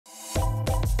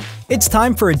It's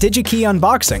time for a DigiKey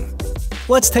unboxing.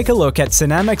 Let's take a look at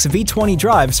SINAMICS V20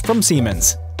 Drivers from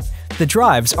Siemens. The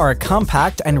drives are a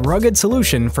compact and rugged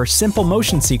solution for simple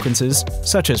motion sequences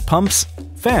such as pumps,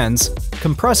 fans,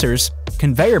 compressors,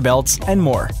 conveyor belts, and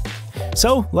more.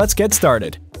 So let's get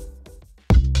started.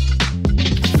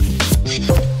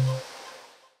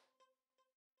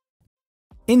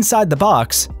 Inside the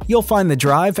box, you'll find the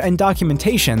drive and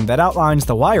documentation that outlines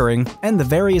the wiring and the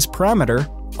various parameter,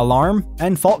 alarm,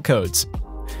 and fault codes.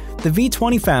 The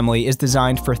V20 family is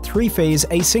designed for 3-phase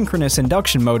asynchronous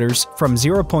induction motors from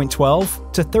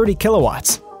 0.12 to 30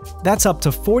 kilowatts. That's up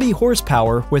to 40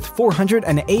 horsepower with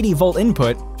 480 volt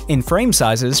input in frame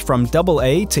sizes from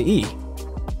AA to E.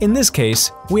 In this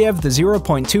case, we have the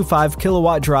 0.25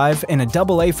 kilowatt drive in a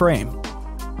AA frame.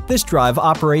 This drive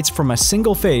operates from a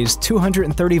single-phase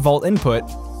 230 volt input,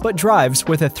 but drives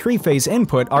with a 3-phase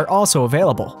input are also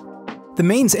available. The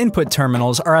mains input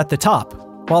terminals are at the top,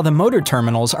 while the motor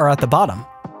terminals are at the bottom.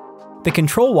 The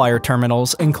control wire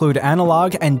terminals include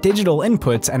analog and digital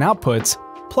inputs and outputs,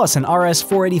 plus an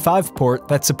RS-485 port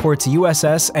that supports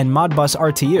USS and Modbus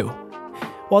RTU.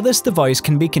 While this device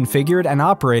can be configured and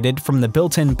operated from the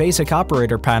built-in basic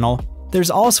operator panel,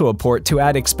 there's also a port to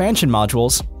add expansion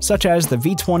modules, such as the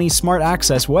V20 Smart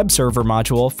Access Web Server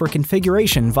module for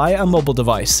configuration via a mobile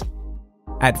device.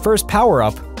 At first power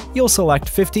up, you'll select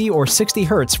 50 or 60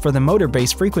 Hz for the motor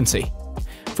base frequency.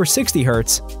 For 60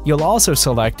 Hz, you'll also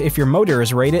select if your motor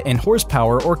is rated in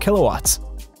horsepower or kilowatts.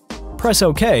 Press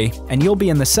OK, and you'll be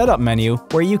in the Setup menu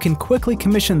where you can quickly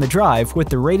commission the drive with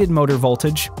the rated motor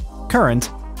voltage,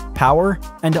 current, power,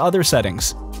 and other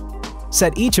settings.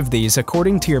 Set each of these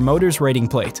according to your motor's rating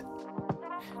plate.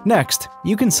 Next,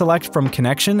 you can select from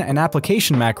connection and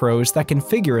application macros that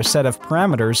configure a set of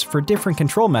parameters for different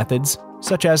control methods,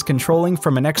 such as controlling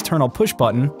from an external push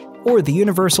button, or the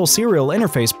Universal Serial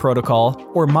Interface Protocol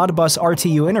or Modbus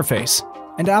RTU interface,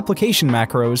 and application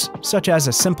macros such as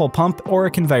a simple pump or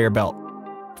a conveyor belt.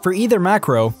 For either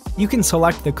macro, you can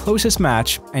select the closest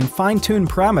match and fine-tune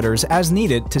parameters as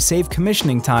needed to save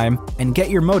commissioning time and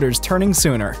get your motors turning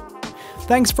sooner.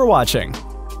 Thanks for watching.